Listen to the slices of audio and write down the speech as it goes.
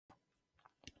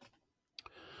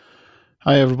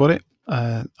Hi everybody,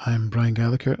 I'm Brian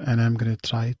Gallagher and I'm going to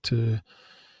try to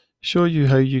show you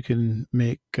how you can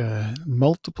make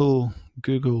multiple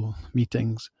Google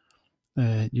meetings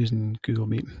using Google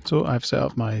Meet. So I've set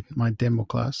up my demo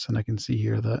class and I can see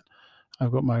here that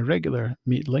I've got my regular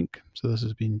Meet link. So this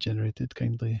has been generated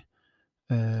kindly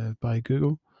by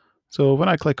Google. So when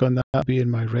I click on that, I'll be in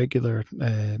my regular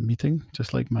meeting,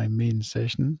 just like my main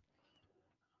session.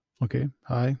 Okay,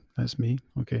 hi, that's me.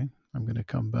 Okay, I'm going to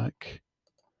come back.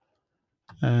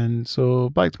 And so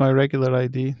back to my regular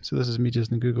ID. So this is me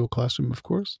just in Google Classroom, of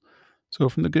course. So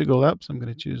from the Google Apps, I'm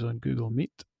going to choose on Google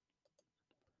Meet.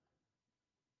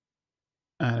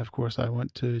 And of course, I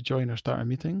want to join or start a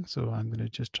meeting. So I'm going to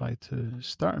just try to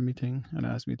start a meeting and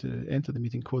ask me to enter the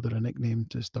meeting code or a nickname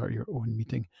to start your own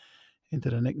meeting.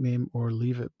 Enter a nickname or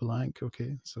leave it blank.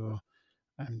 Okay, so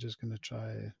I'm just going to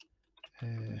try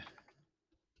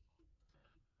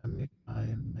make my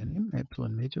name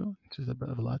Epsilon Major, which is a bit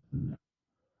of a Latin.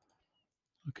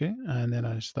 Okay, and then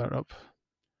I start up.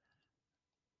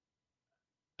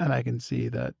 And I can see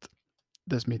that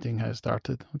this meeting has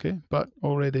started, okay? But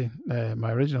already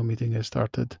my original meeting has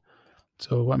started.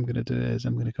 So what I'm going to do is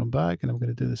I'm going to come back and I'm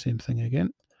going to do the same thing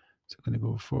again. So I'm going to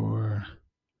go for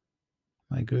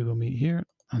my Google Meet here.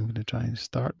 I'm going to try and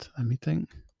start a meeting.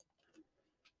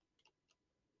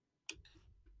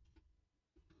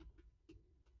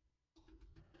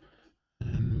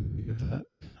 And give that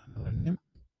another name.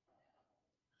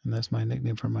 And that's my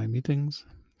nickname for my meetings.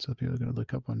 So people are going to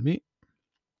look up on me.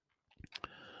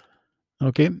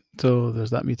 Okay, so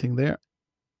there's that meeting there.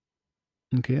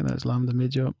 Okay, that's Lambda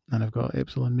Major, and I've got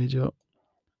Epsilon Major,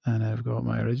 and I've got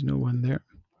my original one there.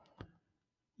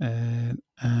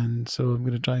 And so I'm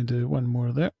going to try and do one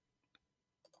more there.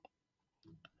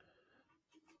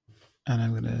 And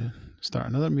I'm going to start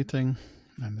another meeting,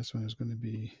 and this one is going to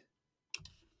be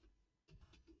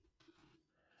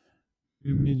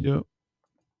video.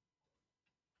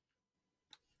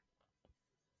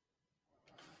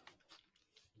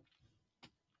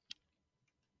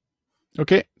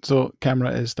 Okay, so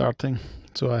camera is starting.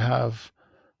 So I have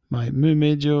my mu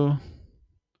major,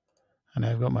 and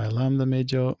I've got my lambda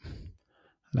major,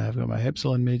 and I've got my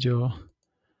epsilon major,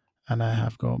 and I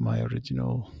have got my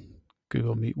original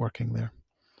Google Meet working there.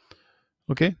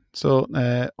 Okay, so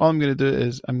all I'm going to do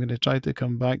is I'm going to try to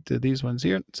come back to these ones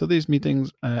here. So these meetings,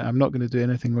 I'm not going to do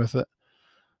anything with it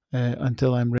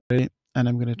until I'm ready. And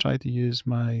I'm going to try to use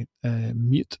my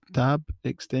mute tab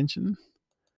extension.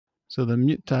 So the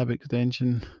mute tab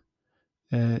extension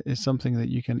is something that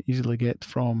you can easily get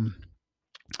from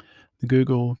the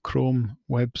Google Chrome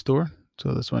web store.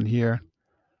 So this one here,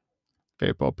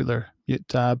 very popular mute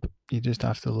tab. You just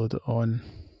have to load it on.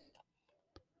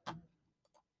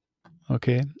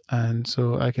 Okay, and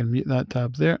so I can mute that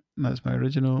tab there. That's my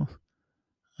original.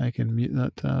 I can mute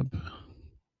that tab.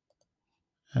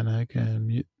 And I can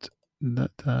mute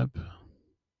that tab.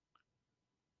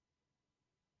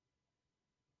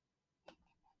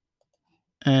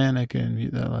 And I can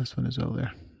mute that last one as well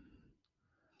there.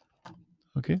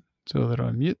 Okay, so they're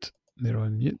on mute, they're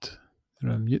on mute,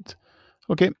 they're on mute.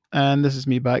 Okay, and this is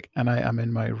me back, and I am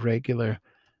in my regular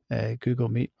Google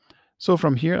Meet. So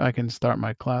from here, I can start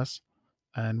my class,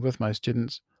 and with my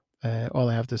students, all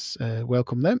I have to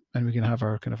welcome them, and we can have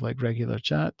our kind of like regular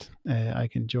chat. I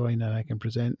can join, and I can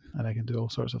present, and I can do all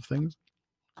sorts of things.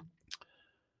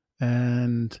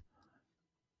 And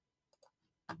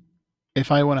if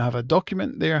I want to have a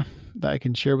document there that I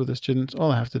can share with the students,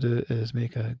 all I have to do is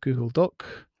make a Google Doc.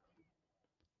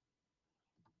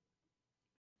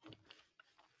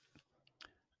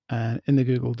 And in the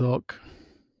Google Doc,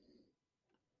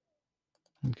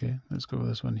 okay, let's go with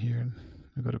this one here.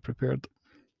 I've got it prepared.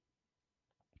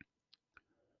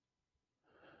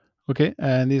 Okay,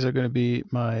 and these are going to be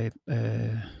my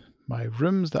my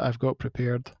rooms that I've got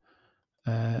prepared.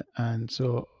 And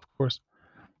so, of course,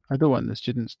 I don't want the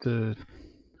students to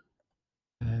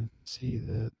see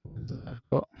the ones that I've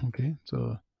got. Okay,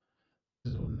 so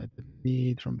this is one I didn't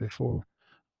need from before.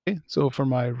 Okay, so for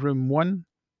my room one,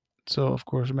 so of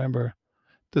course, remember,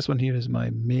 this one here is my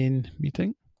main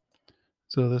meeting.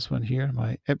 So this one here,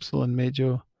 my epsilon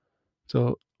major.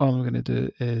 So all I'm going to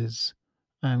do is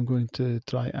I'm going to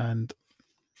try and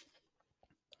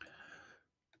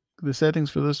the settings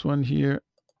for this one here,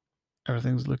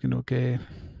 everything's looking okay.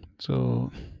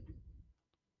 So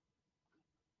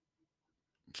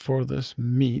for this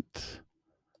meet,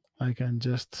 I can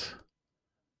just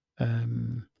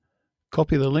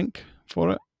copy the link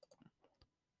for it.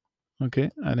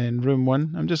 Okay, and in room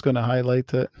one, I'm just going to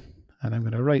highlight it and I'm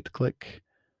going to right click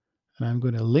and I'm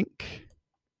going to link.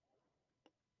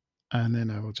 And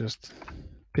then I will just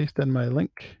paste in my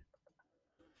link.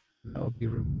 That'll be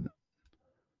room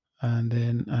 1. And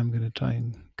then I'm going to try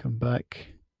and come back.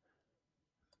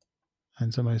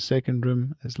 And so my second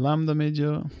room is Lambda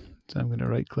Major. So I'm going to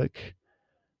right click.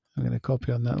 I'm going to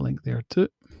copy on that link there too.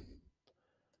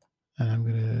 And I'm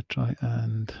going to try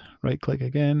and right click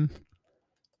again.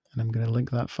 And I'm going to link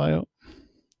that file.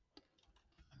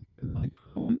 And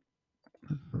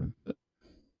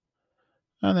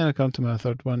then I'll come to my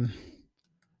third one.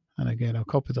 And again, I'll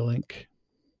copy the link.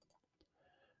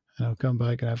 And I'll come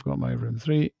back and I've got my room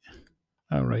 3.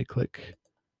 I'll right click.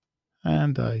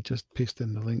 And I just paste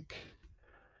in the link.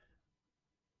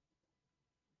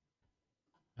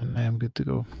 And I am good to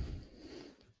go.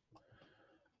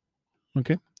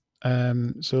 Okay.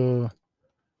 So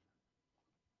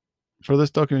for this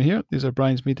document here, these are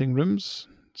Brian's meeting rooms.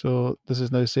 So this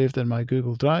is now saved in my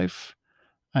Google Drive.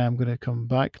 I am going to come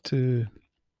back to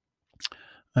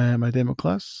my demo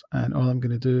class, and all I'm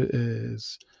going to do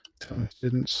is tell my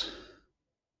students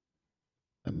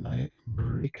that my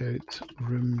breakout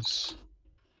rooms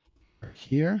are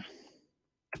here.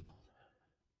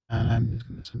 And I'm just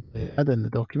going to simply add in the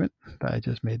document that I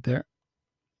just made there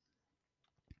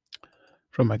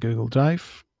from my Google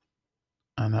Drive.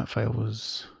 And that file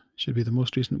should be the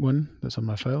most recent one that's on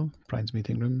my file, Brian's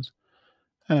meeting rooms.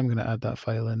 And I'm going to add that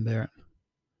file in there.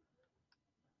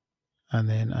 And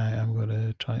then I am going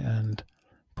to try and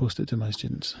post it to my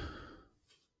students.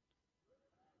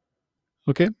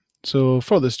 Okay, so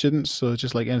for the students, so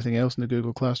just like anything else in the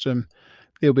Google Classroom,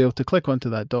 they'll be able to click onto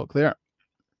that doc there.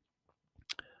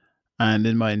 And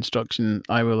in my instruction,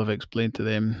 I will have explained to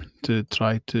them to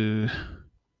try to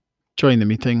join the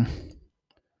meeting.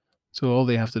 So all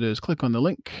they have to do is click on the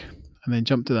link and then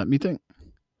jump to that meeting,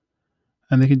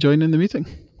 and they can join in the meeting.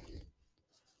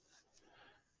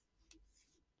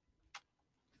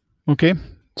 Okay,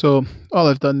 so all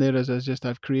I've done there is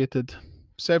I've created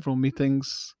several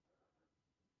meetings,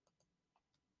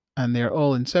 and they're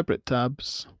all in separate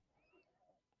tabs.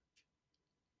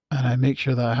 And I make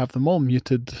sure that I have them all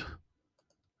muted.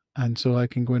 And so I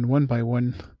can go in one by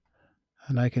one,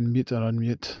 and I can mute or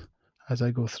unmute as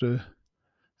I go through.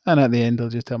 And at the end, I'll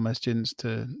just tell my students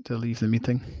to leave the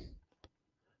meeting.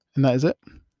 And that is it.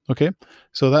 Okay,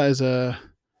 so that is a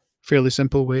fairly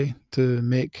simple way to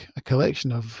make a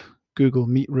collection of Google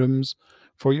Meet rooms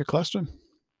for your classroom.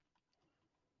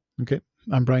 Okay,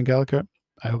 I'm Brian Gallagher.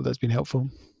 I hope that's been helpful.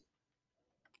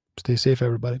 Stay safe,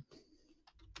 everybody.